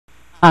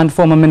And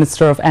former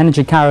Minister of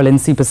Energy Carolyn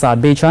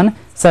Seepersad Bachan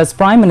says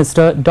Prime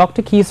Minister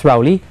Dr.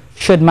 Rowley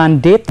should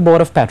mandate the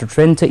Board of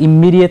Petrotrin to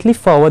immediately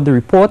forward the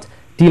report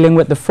dealing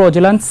with the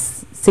fraudulent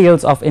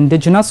sales of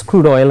indigenous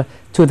crude oil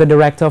to the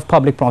Director of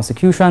Public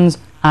Prosecutions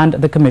and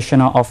the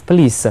Commissioner of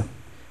Police.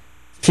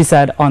 She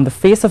said on the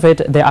face of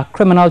it, there are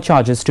criminal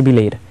charges to be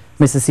laid.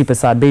 Mrs.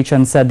 Seepersad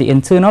Bachan said the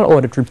internal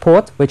audit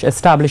report, which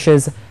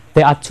establishes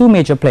there are two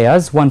major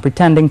players, one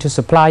pretending to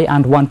supply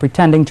and one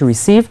pretending to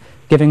receive,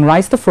 giving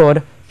rise to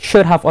fraud,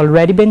 should have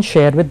already been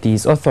shared with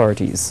these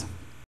authorities.